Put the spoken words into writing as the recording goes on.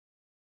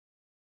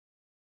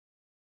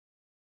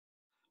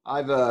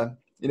I've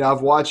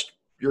I've watched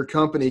your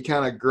company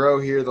kind of grow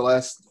here the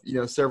last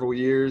several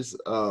years,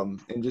 and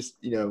just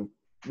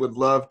would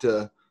love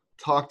to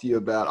talk to you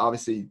about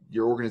obviously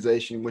your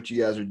organization, what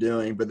you guys are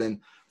doing, but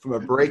then from a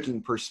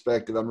braking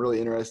perspective, I'm really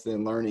interested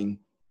in learning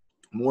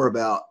more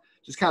about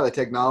just kind of the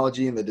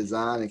technology and the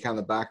design and kind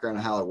of the background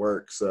of how it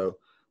works. So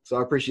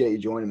I appreciate you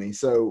joining me.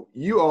 So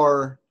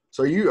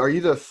are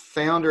you the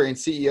founder and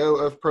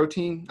CEO of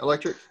Protean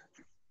Electric?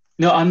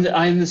 No, I'm the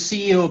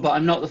CEO, but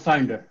I'm not the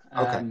founder.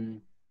 Okay.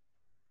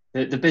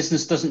 The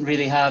business doesn't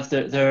really have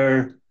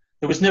there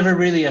was never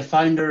really a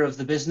founder of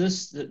the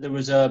business. There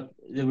was a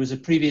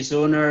previous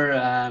owner,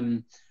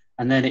 and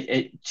then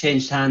it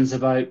changed hands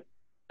about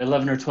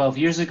 11 or 12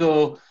 years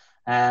ago.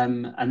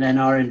 And then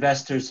our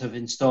investors have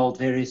installed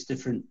various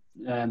different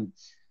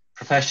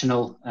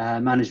professional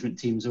management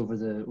teams over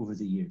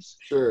the years.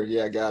 Sure.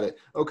 Yeah, got it.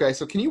 Okay.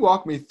 So can you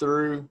walk me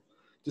through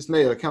just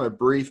maybe a kind of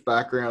brief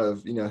background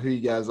of, who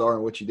you guys are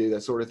and what you do,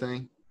 that sort of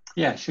thing?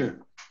 Yeah, sure.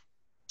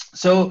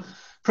 So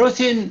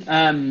Protean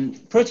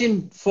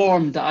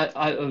formed out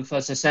of,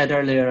 as I said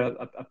earlier,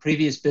 a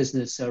previous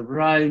business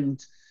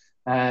around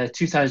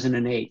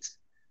 2008.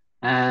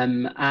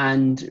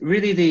 And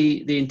really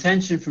the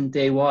intention from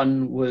day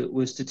one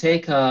was to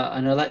take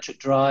an electric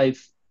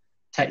drive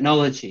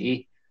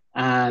technology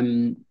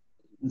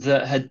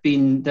that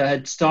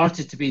had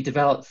started to be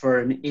developed for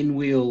an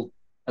in-wheel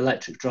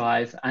electric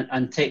drive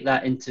and take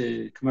that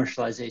into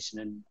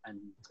commercialization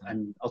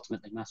and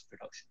ultimately mass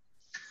production.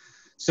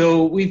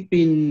 So we've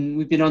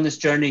been on this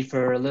journey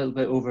for a little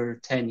bit over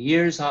 10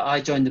 years.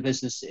 I joined the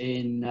business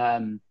in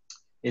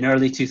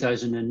early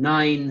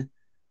 2009,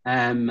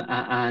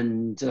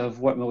 and I've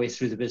worked my way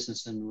through the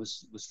business and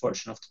was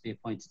fortunate enough to be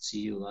appointed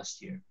CEO last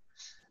year.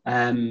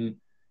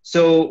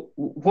 So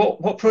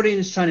what Protean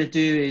is trying to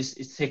do is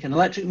take an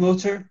electric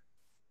motor,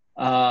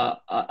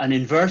 an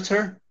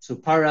inverter, so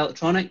power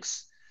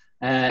electronics,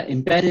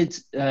 embedded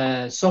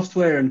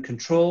software and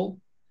control,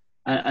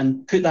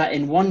 and put that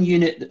in one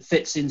unit that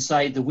fits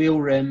inside the wheel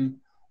rim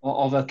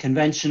of a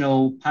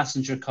conventional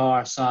passenger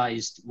car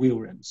sized wheel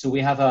rim. So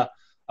we have a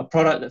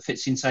product that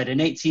fits inside an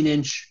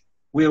 18-inch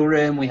wheel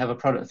rim. We have a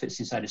product that fits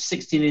inside a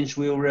 16-inch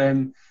wheel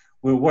rim.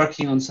 We're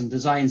working on some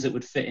designs that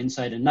would fit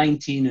inside a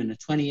 19 and a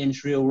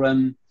 20-inch wheel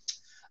rim.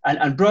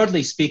 And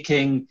broadly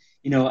speaking,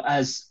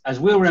 as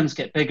wheel rims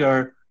get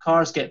bigger,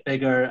 cars get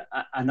bigger,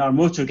 and our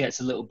motor gets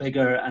a little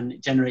bigger, and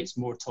it generates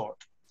more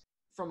torque.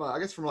 I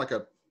guess from like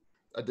a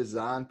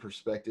design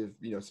perspective,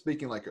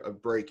 speaking like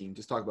of braking,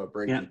 just talk about Yeah.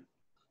 braking.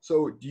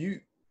 So you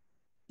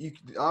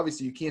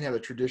obviously you can't have a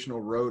traditional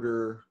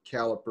rotor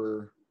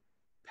caliper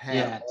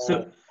pad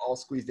Yeah. all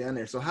squeezed down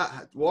there. So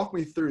walk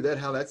me through that,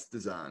 how that's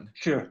designed.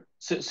 Sure.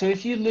 So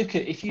if you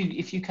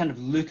kind of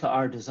look at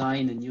our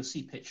design, and you'll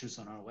see pictures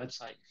on our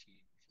website if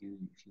you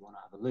want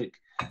to have a look.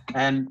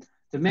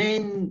 The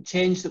main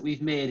change that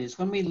we've made is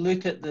when we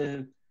look at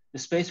the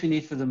space we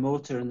need for the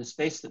motor and the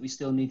space that we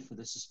still need for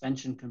the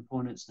suspension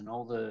components and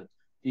all the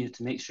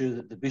to make sure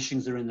that the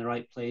bushings are in the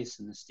right place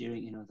and the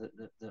steering, that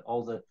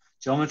all the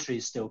geometry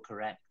is still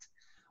correct.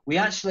 We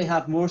actually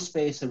have more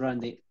space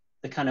around the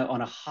kind of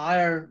on a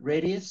higher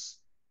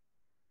radius.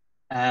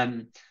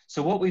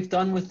 So what we've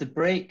done with the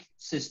brake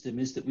system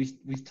is that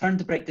we've turned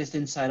the brake disc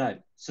inside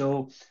out.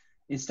 So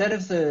instead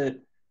of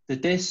the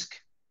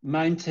disc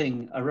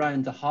mounting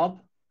around the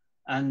hub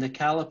and the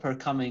caliper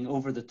coming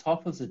over the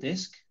top of the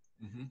disc,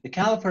 the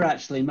caliper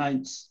actually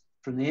mounts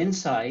from the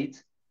inside,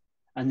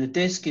 and the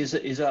disc is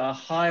at a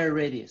higher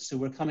radius. So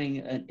we're coming,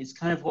 it's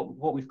kind of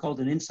what we've called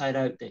an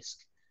inside-out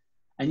disc.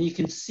 And you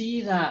can see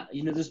that,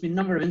 there's been a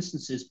number of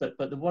instances, but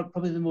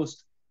probably the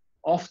most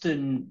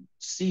often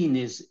seen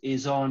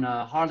is on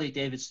a Harley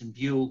Davidson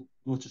Buell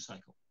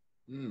motorcycle.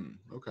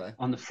 Okay.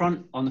 On the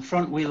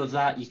front wheel of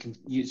that,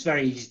 it's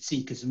very easy to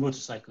see because it's a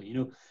motorcycle,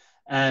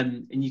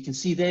 and you can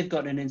see they've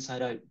got an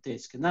inside-out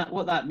disc, and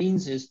what that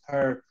means is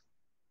per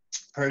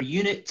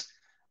unit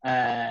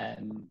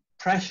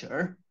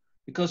pressure,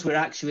 because we're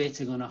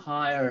actuating on a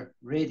higher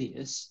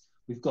radius,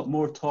 we've got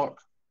more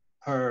torque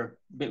per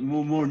bit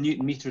more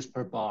Newton meters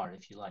per bar,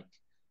 if you like.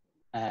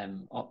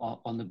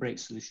 On the brake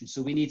solution.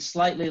 So we need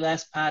slightly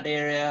less pad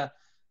area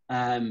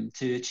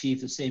to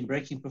achieve the same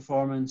braking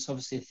performance.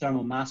 Obviously,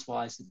 thermal mass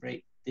wise, the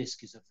brake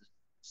disc is of the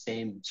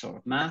same sort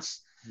of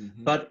mass,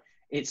 but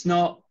it's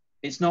not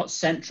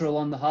central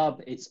on the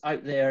hub. It's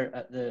out there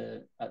at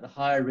the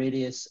higher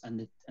radius,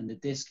 and the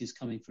disc is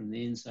coming from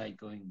the inside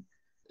going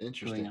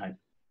out.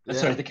 Yeah.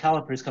 Sorry, the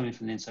caliper is coming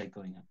from the inside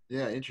going out.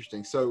 Yeah,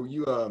 interesting. So do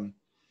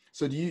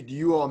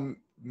you all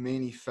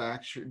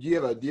manufacture? Do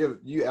you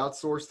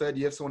outsource that? Do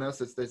you have someone else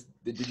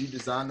did you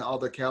design all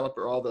the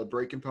caliper, all the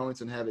brake components,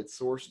 and have it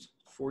sourced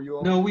for you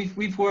all? No, we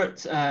work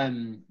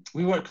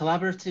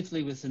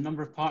collaboratively with a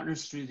number of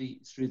partners through the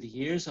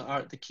years.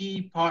 The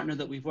key partner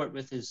that we've worked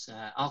with is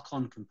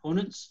Alcon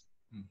Components,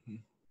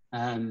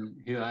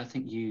 who I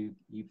think you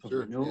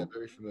probably know. Yeah,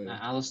 very familiar.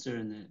 Alistair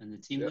and the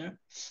team Yep. there.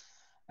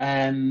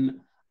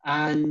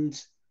 And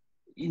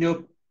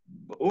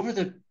over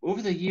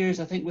the years,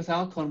 I think with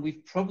Alcon,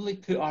 we've probably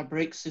put our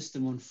brake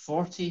system on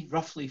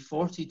roughly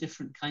 40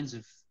 different kinds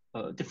of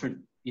different,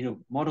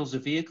 models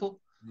of vehicle.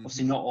 Mm-hmm.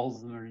 Obviously, not all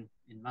of them are in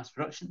mass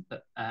production,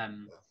 but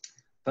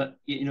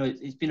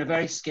it's been a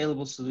very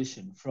scalable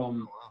solution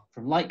from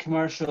light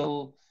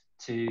commercial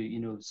to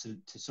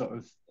to sort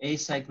of A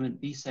segment,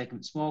 B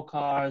segment, small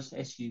cars,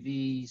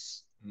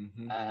 SUVs,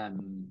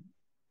 Mm-hmm.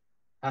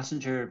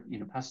 passenger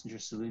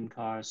saloon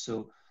cars.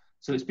 So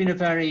it's been a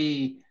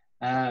very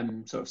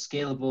sort of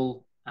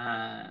scalable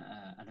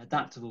and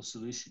adaptable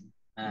solution.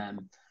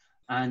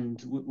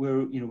 And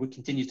we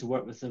continue to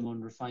work with them on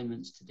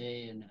refinements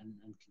today and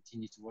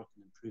continue to work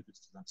on improvements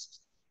to that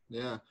system.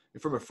 Yeah.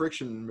 And from a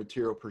friction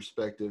material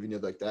perspective,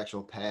 like the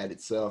actual pad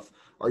itself,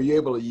 are you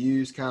able to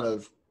use kind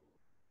of,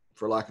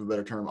 for lack of a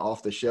better term,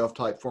 off the shelf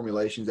type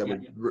formulations that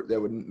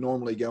would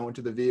normally go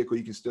into the vehicle?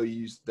 You can still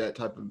use that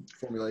type of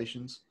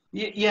formulations?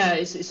 Yeah,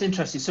 it's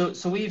interesting.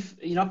 So we've,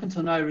 up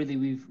until now, really,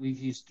 we've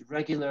used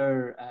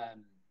regular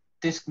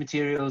disc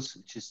materials,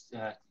 which is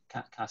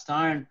cast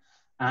iron,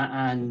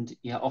 and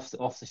off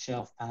the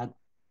shelf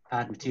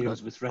pad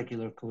materials with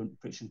regular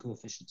friction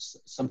coefficients.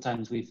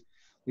 Sometimes we've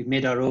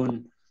made our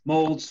own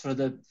molds for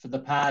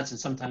the pads, and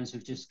sometimes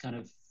we've just kind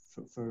of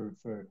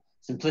for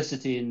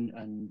simplicity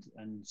and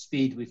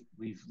speed,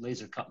 we've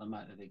laser cut them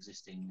out of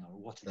existing, or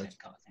water jet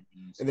cut, I think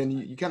we use. And then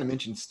you kind of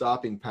mentioned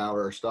stopping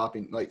power or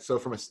stopping, so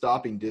from a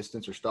stopping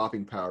distance or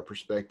stopping power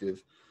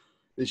perspective,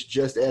 it's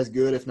just as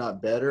good, if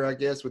not better, I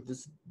guess, with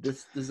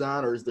this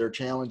design, or is there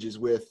challenges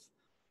with,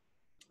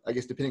 I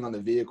guess, depending on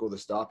the vehicle, the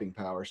stopping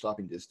power,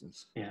 stopping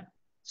distance? Yeah.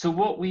 So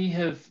what we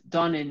have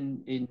done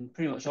in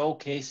pretty much all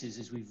cases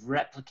is we've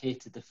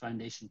replicated the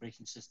foundation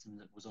braking system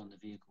that was on the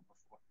vehicle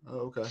before.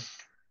 Oh, okay.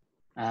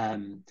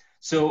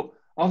 So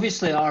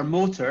obviously our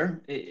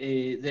motor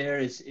there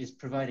is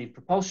providing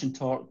propulsion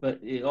torque, but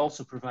it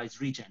also provides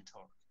regen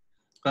torque.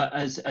 But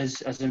as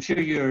I'm sure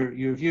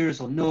your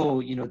viewers will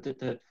know,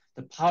 the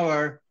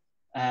power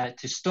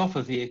to stop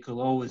a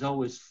vehicle is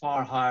always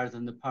far higher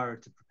than the power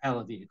to propel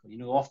a vehicle.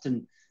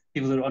 Often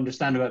people that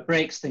understand about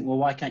brakes think, well,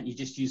 why can't you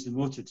just use the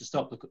motor to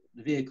stop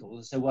the vehicle?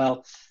 They say,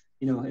 well,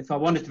 if I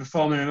wanted to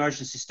perform an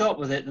emergency stop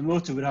with it, the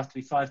motor would have to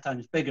be 5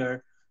 times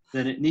bigger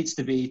than it needs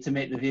to be to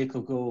make the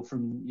vehicle go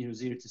from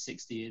 0 to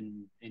 60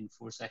 in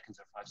 4 seconds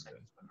or 5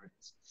 seconds, whatever it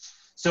is.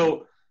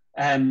 So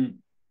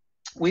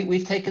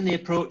we've taken the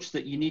approach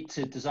that you need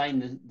to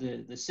design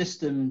the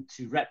system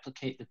to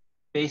replicate the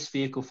base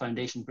vehicle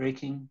foundation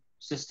braking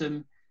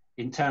system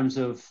in terms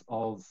of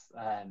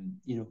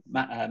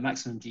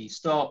maximum G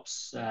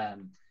stops,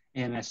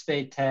 AMS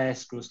fade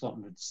test, gross lot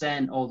under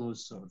descent, all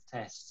those sort of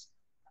tests.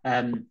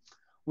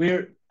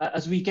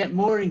 As we get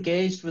more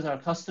engaged with our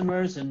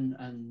customers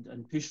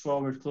and push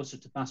forward closer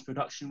to mass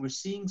production, we're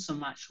seeing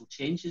some actual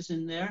changes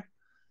in there.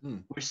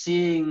 We're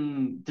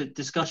seeing the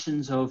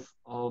discussions of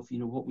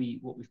what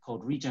we've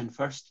called regen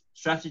first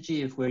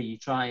strategy, of where you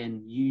try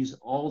and use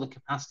all the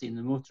capacity in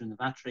the motor and the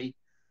battery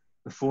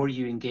before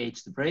you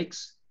engage the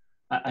brakes.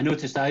 I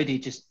noticed Audi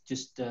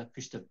just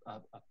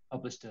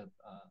published a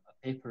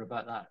paper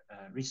about that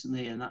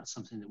recently, and that's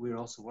something that we're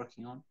also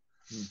working on.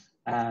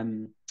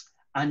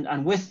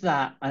 And with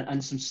that,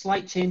 and some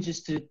slight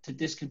changes to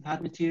disc and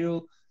pad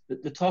material,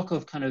 the talk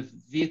of kind of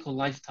vehicle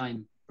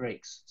lifetime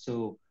brakes.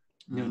 So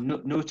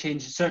no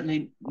changes,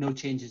 certainly no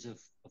changes of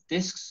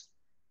discs,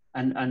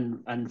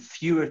 and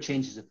fewer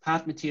changes of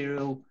pad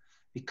material,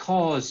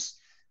 because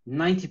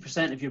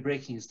 90% of your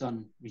braking is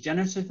done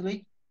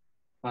regeneratively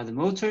by the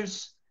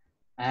motors.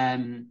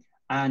 And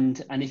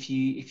if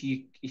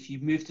you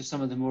move to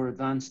some of the more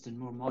advanced and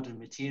more modern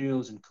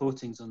materials and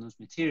coatings on those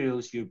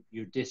materials,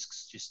 your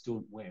discs just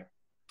don't wear.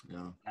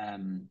 Yeah.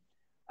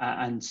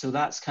 And so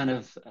that's kind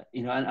of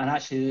and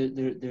actually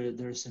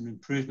there's some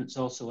improvements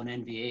also on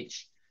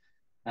NVH,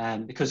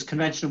 because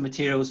conventional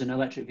materials in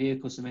electric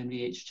vehicles have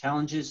NVH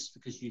challenges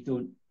because you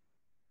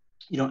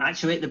don't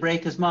actuate the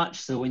brake as much.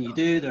 So when you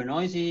do, they're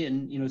noisy,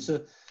 and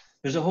so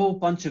there's a whole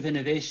bunch of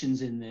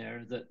innovations in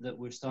there that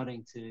we're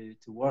starting to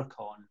work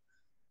on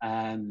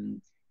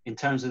in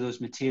terms of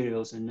those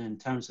materials, and in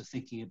terms of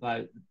thinking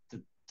about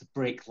the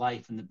brake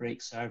life and the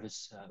brake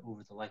service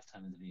over the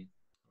lifetime of the vehicle.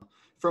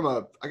 From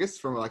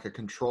like a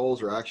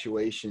controls or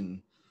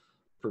actuation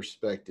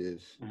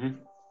perspective, I mean,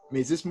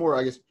 is this more,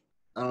 I guess,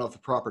 I don't know if the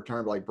proper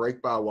term, but like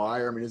brake by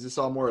wire? I mean, is this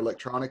all more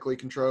electronically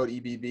controlled,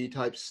 EBB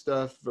type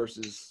stuff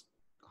versus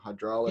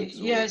hydraulics?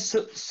 Yeah,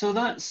 so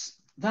that's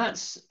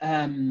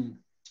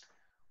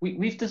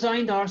we've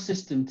designed our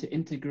system to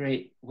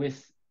integrate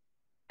with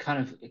kind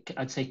of,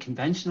 I'd say,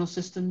 conventional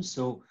systems.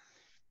 So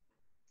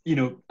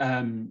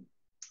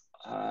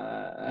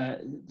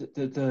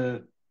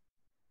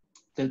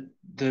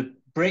the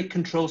brake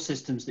control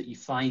systems that you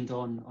find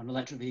on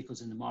electric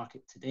vehicles in the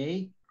market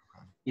today,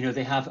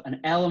 they have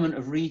an element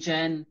of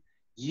regen,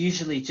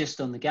 usually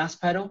just on the gas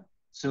pedal,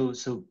 so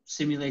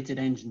simulated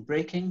engine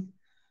braking,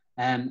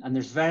 and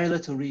there's very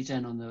little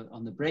regen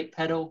on the brake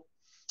pedal.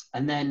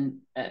 And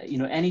then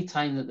any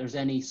time that there's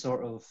any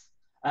sort of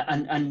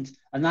And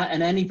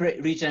any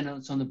brake regen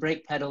that's on the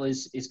brake pedal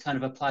is kind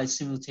of applied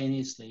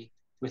simultaneously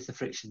with the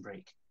friction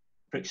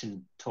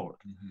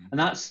torque. Mm-hmm. And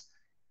that's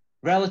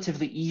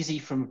relatively easy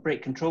from a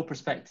brake control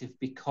perspective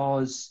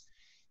because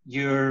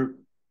your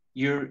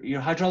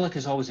hydraulic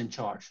is always in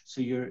charge.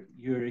 So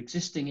your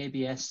existing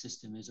ABS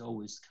system is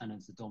always kind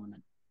of the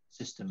dominant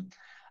system.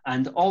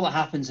 And all that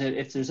happens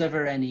if there's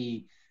ever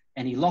any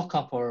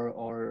lockup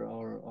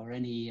or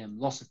any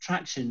loss of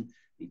traction,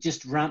 it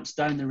just ramps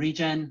down the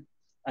regen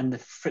and the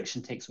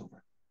friction takes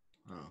over.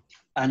 Oh.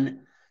 And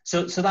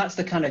so that's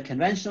the kind of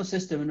conventional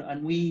system.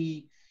 And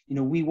we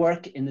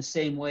work in the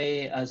same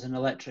way as an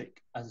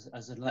electric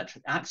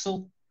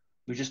axle.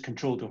 We're just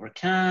controlled over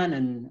CAN,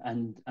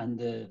 and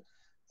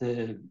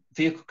the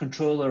vehicle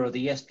controller or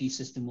the ESP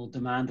system will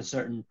demand a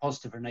certain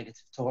positive or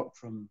negative torque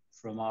from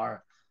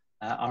our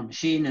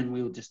machine, and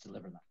we'll just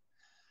deliver that.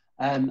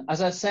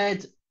 As I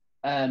said,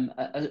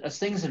 as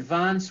things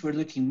advance, we're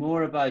looking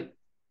more about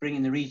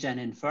bringing the regen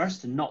in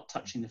first and not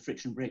touching the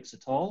friction brakes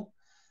at all.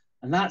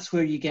 And that's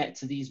where you get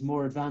to these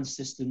more advanced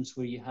systems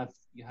where you have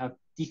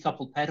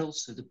decoupled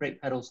pedals, so the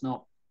brake pedal's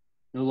no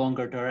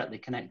longer directly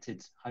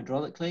connected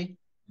hydraulically,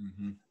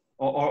 mm-hmm.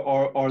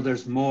 or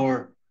there's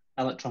more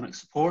electronic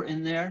support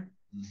in there,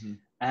 mm-hmm.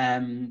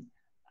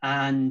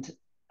 And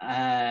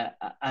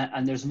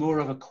there's more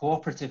of a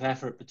cooperative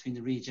effort between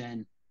the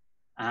regen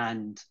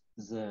and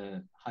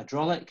the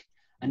hydraulic.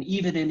 And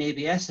even in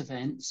ABS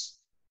events,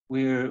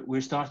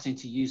 we're starting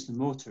to use the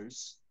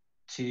motors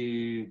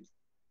to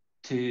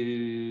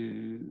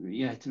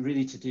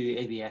really do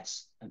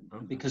ABS,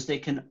 okay. because they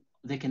can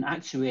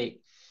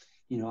actuate,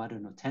 I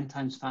don't know, 10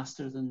 times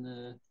faster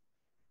than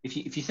if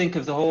you think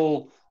of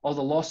all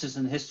the losses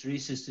in the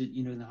hysteresis,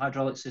 in the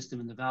hydraulic system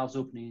and the valves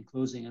opening and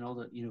closing and all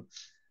that,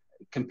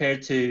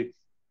 compared to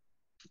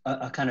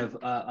a kind of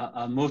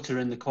a motor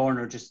in the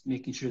corner just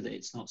making sure that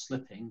it's not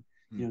slipping,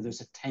 mm-hmm.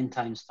 There's a 10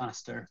 times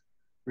faster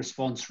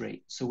response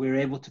rate. So we're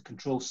able to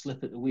control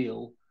slip at the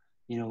wheel,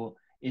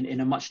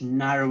 in a much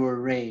narrower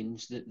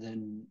range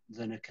than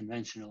a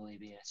conventional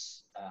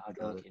ABS,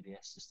 hydraulic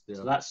ABS system. Yeah.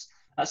 So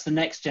that's the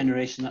next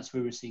generation. That's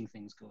where we're seeing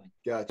things going.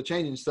 Yeah. So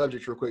changing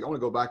subjects real quick, I want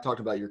to go back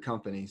talking about your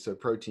company. So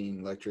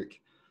Protean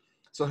Electric.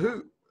 So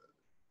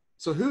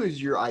who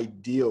is your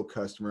ideal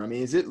customer? I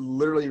mean, is it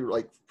literally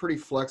like pretty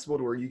flexible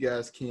to where you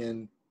guys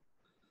can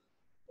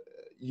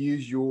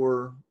use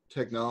your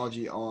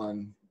technology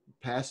on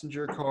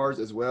passenger cars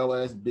as well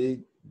as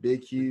big,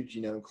 huge,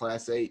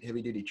 Class 8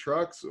 heavy duty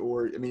trucks?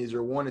 Or, I mean, is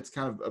there one that's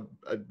kind of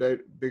a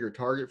bigger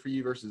target for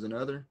you versus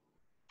another?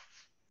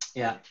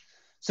 Yeah.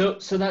 So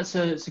that's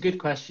it's a good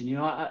question.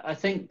 I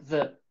think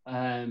that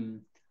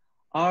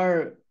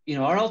our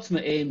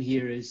ultimate aim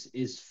here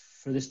is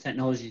for this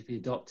technology to be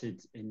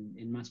adopted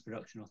in mass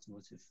production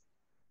automotive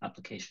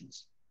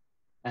applications.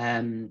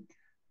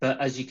 But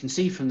as you can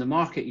see from the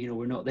market,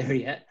 we're not there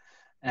yet.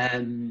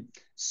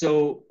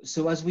 So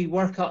as we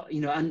work up,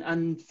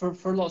 and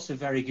for lots of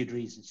very good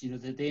reasons,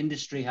 the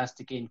industry has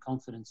to gain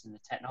confidence in the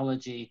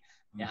technology.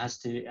 Mm-hmm.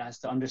 It has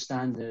to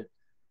understand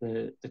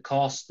the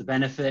cost, the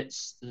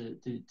benefits,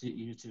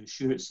 to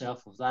assure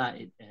itself of that.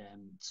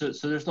 So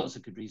there's lots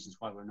of good reasons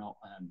why we're not,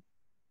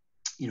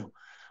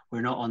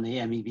 we're not on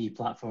the MEB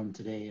platform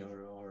today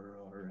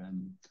or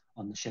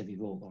on the Chevy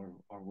Volt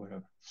or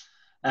wherever.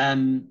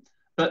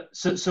 But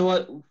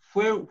so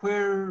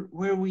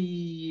where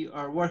we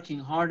are working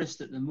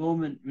hardest at the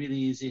moment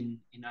really is in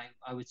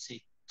I would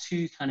say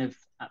two kind of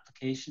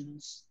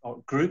applications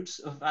or groups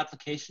of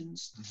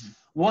applications. Mm-hmm.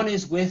 One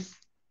is with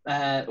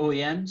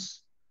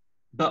OEMs,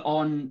 but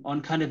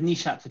on kind of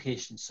niche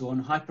applications, so on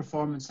high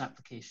performance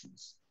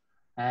applications,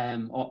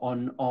 like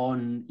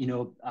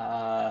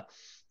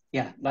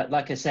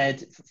I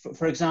said,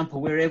 for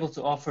example, we're able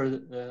to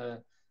offer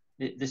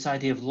this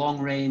idea of long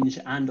range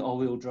and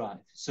all-wheel drive.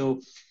 So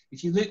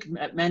if you look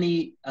at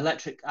many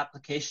electric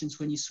applications,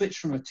 when you switch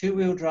from a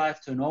two-wheel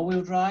drive to an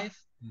all-wheel drive,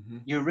 mm-hmm.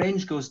 your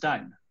range goes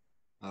down.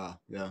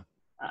 Yeah.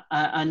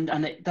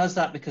 And it does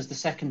that because the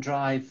second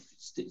drive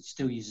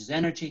still uses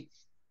energy,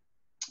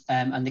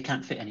 and they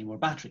can't fit any more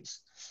batteries.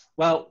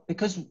 Well,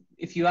 because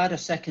if you add a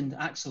second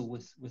axle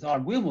with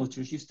armed wheel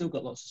motors, you've still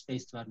got lots of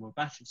space to add more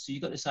batteries. So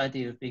you've got this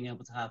idea of being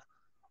able to have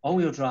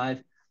all-wheel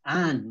drive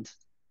and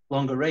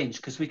longer range,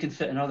 because we can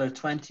fit another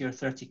 20 or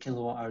 30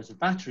 kilowatt hours of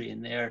battery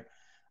in there.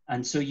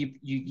 And so you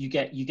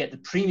get the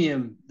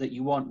premium that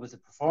you want with the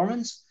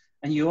performance,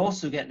 and you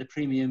also get the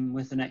premium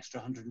with an extra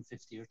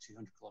 150 or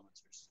 200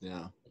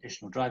 kilometers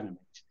additional driving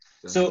range.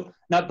 Yeah. So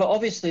now, but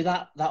obviously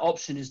that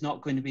option is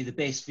not going to be the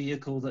base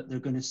vehicle that you're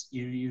going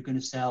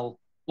to sell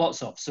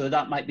lots of. So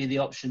that might be the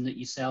option that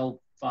you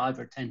sell 5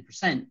 or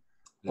 10%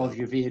 of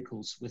your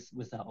vehicles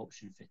with that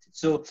option fitted.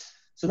 So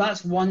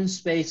that's one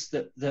space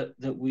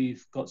that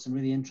we've got some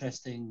really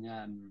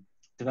interesting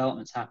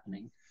developments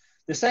happening.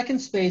 The second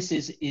space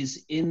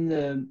is in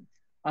the,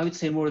 I would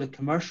say, more the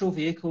commercial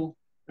vehicle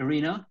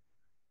arena,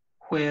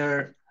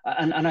 where,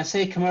 and I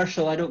say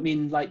commercial, I don't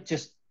mean like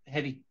just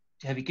heavy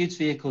goods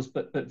vehicles,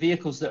 but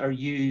vehicles that are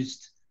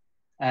used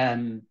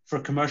for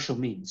commercial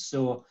means.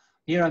 So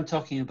here I'm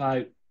talking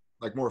about,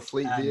 Like more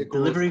fleet vehicles?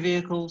 delivery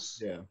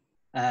vehicles, Yeah.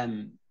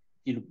 um,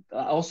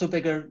 also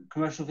bigger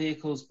commercial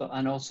vehicles,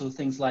 and also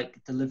things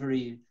like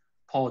delivery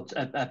pods,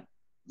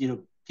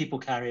 people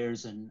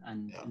carriers and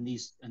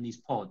these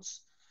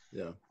pods.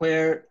 Yeah.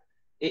 Where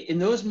in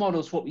those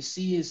models, what we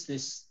see is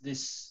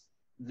that's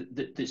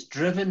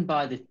driven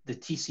by the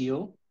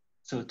TCO,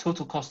 so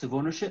total cost of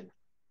ownership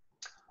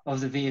of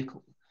the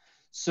vehicle.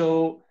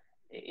 So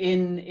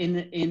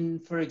in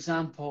for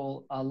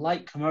example, a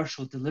light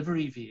commercial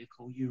delivery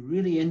vehicle, you're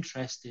really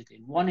interested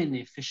in in the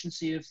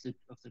efficiency of the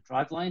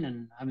driveline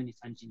and how many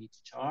times you need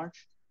to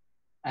charge,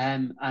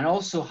 and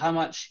also how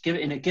much,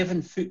 in a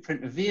given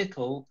footprint of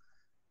vehicle,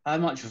 how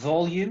much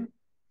volume,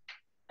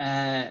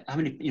 how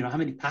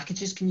many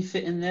packages can you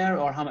fit in there,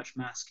 or how much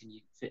mass can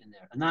you fit in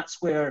there. And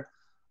that's where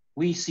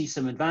we see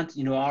some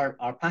advantage.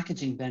 Our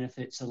packaging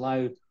benefits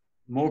allow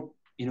more,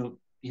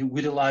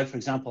 would allow, for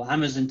example,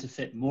 Amazon to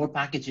fit more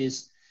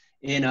packages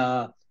in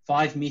a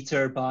 5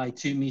 meter by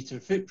 2 meter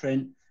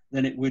footprint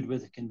than it would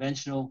with a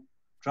conventional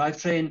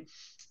drivetrain.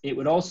 It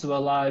would also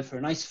allow for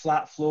a nice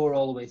flat floor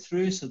all the way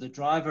through, so the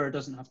driver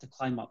doesn't have to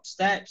climb up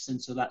steps,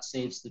 and so that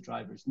saves the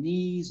driver's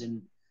knees.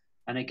 And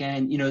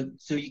again,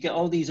 so you get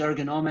all these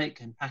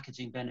ergonomic and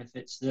packaging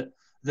benefits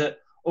that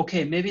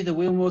okay, maybe the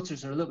wheel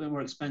motors are a little bit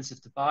more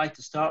expensive to buy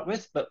to start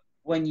with, but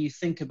when you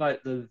think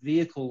about the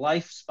vehicle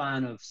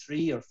lifespan of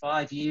 3 or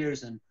 5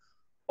 years and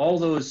all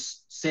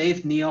those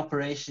saved knee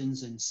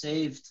operations and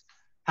saved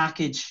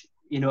package,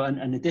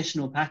 and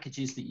additional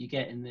packages that you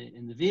get in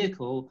the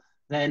vehicle,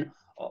 then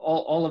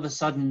all of a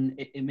sudden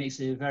it makes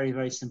it a very,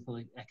 very simple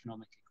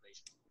economic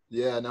equation.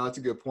 Yeah, no, that's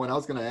a good point. I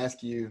was going to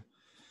ask you,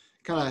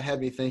 kind of had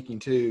me thinking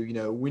too,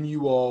 when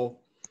you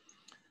all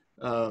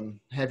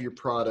have your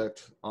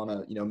product on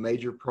a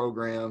major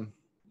program,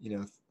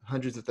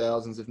 hundreds of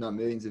thousands, if not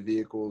millions of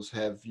vehicles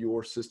have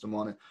your system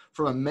on it.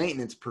 From a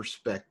maintenance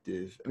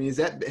perspective, I mean, has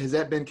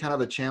that been kind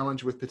of a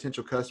challenge with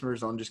potential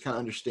customers on just kind of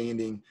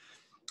understanding,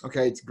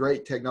 okay, it's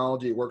great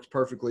technology, it works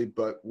perfectly,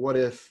 but what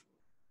if,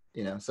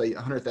 say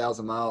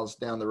 100,000 miles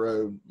down the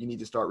road, you need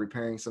to start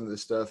repairing some of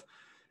this stuff?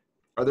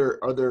 Are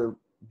there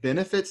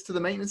benefits to the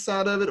maintenance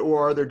side of it,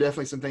 or are there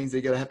definitely some things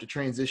they got to have to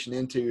transition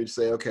into to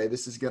say, okay,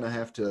 this is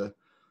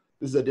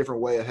a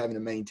different way of having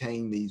to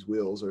maintain these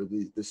wheels or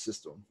the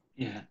system?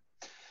 Yeah.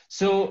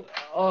 So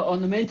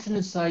on the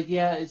maintenance side,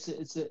 yeah, it's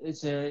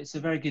a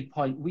very good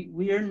point.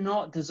 We are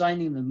not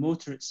designing the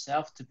motor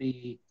itself to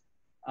be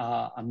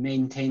a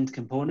maintained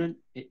component.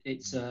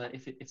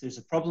 If there's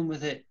a problem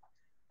with it,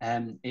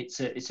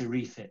 it's a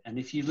refit. And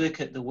if you look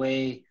at the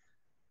way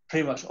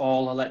pretty much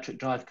all electric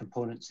drive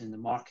components in the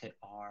market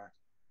are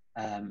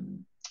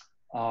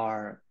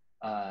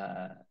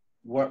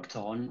worked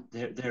on,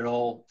 they're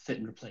all fit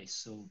and replace.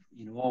 So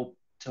all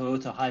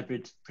Toyota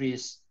hybrid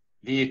Prius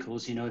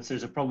vehicles, if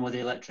there's a problem with the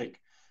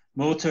electric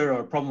motor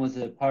or a problem with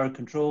the power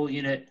control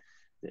unit,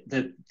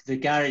 the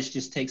garage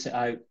just takes it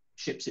out,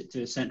 ships it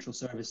to a central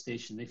service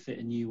station, they fit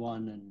a new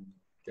one, and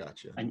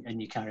gotcha.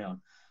 And you carry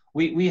on.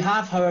 We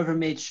have, however,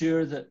 made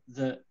sure that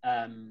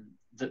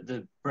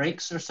the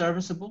brakes are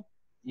serviceable.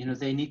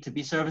 They need to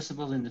be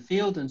serviceable in the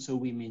field, and so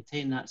we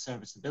maintain that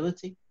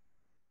serviceability.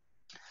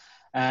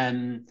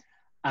 And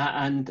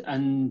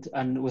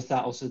with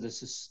that also the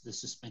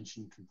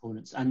suspension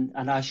components.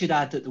 And I should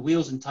add that the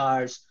wheels and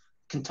tires,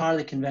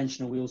 entirely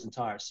conventional wheels and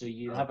tires. So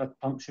you have a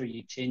puncture,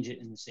 you change it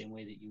in the same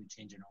way that you would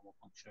change a normal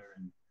puncture.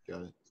 And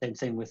got it. Same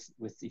thing with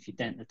if you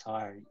dent the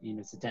tire, if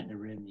it's a dent in the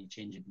rim, you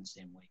change it in the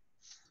same way.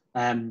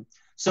 And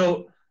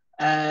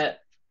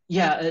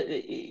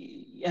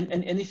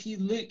if you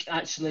look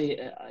actually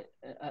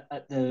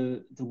at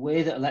the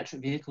way that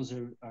electric vehicles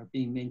are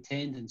being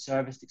maintained and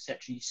serviced, etc.,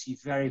 you see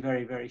very,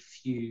 very, very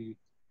few,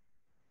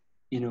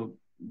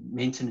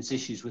 maintenance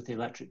issues with the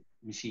electric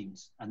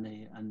machines and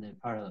the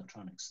power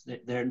electronics.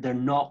 They're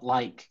not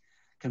like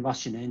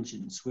combustion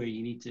engines where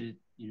you need to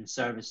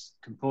service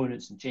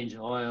components and change the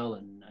oil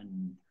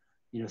and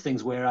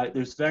things wear out.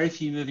 There's very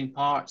few moving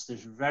parts.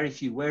 There's very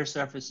few wear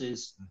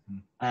surfaces.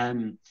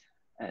 And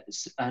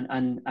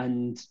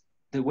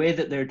the way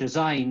that they're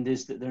designed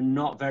is that they're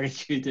not very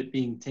good at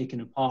being taken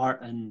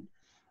apart and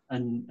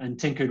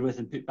tinkered with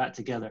and put back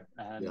together.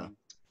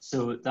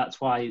 So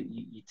that's why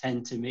you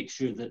tend to make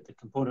sure that the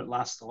component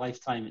lasts the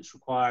lifetime it's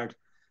required.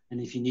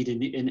 And if you need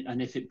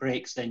and if it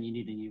breaks, then you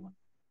need a new one.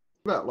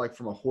 What about like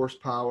from a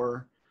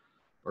horsepower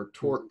or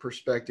torque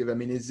perspective? I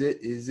mean, is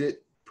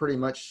it pretty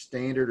much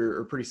standard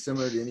or pretty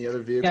similar to any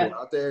other vehicle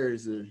out there?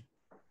 Is there...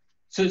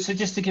 So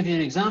just to give you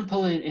an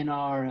example, in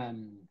our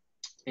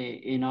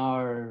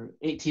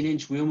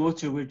 18-inch wheel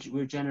motor,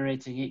 we're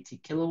generating 80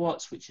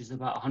 kilowatts, which is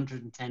about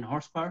 110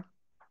 horsepower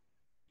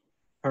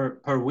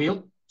per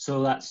wheel.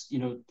 So that's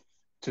to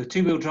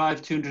two-wheel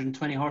drive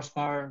 220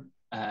 horsepower,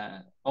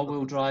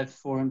 all-wheel drive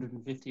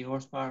 450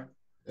 horsepower.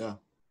 Yeah.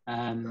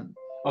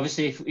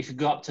 Obviously, if you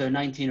go up to a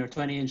 19 or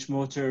 20-inch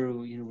motor,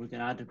 we're going to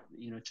add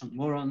a chunk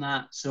more on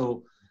that.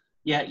 So,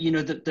 yeah,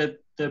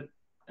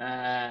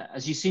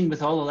 as you've seen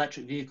with all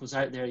electric vehicles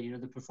out there,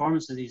 the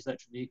performance of these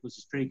electric vehicles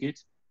is pretty good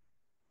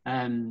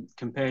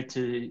compared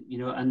to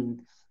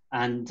and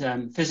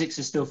And physics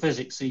is still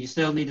physics. So you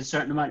still need a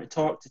certain amount of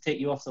torque to take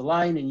you off the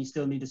line, and you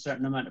still need a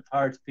certain amount of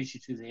power to push you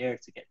through the air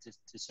to get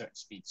to certain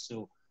speeds.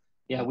 So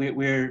yeah,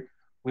 we're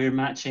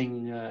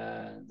matching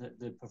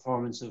the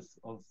performance of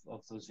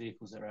those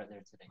vehicles that are out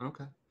there today.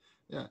 Okay.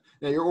 Yeah.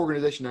 Now your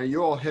organization, are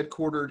you all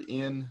headquartered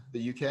in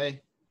the UK?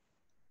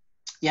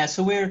 Yeah,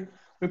 so we're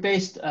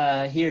based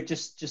here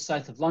just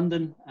south of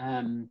London,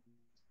 and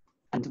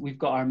we've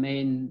got our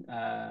main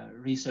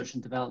research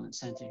and development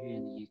center here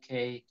in the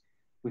UK.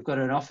 We've got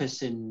an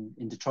office in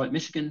Detroit,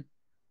 Michigan,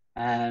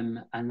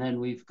 and then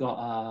we've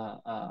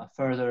got a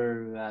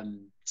further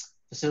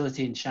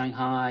facility in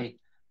Shanghai,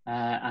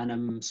 and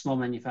a small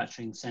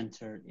manufacturing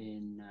center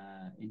in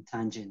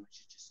Tianjin, which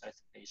is just south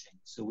of Beijing.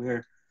 So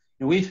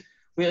we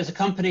as a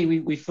company,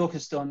 we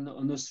focused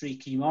on those three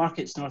key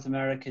markets: North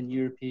American,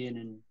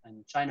 European,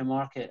 and China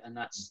market, and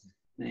that's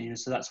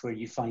so that's where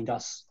you find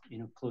us,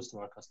 close to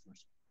our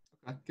customers.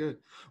 Okay, good.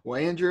 Well,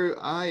 Andrew,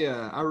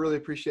 I really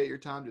appreciate your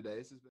time today. This has been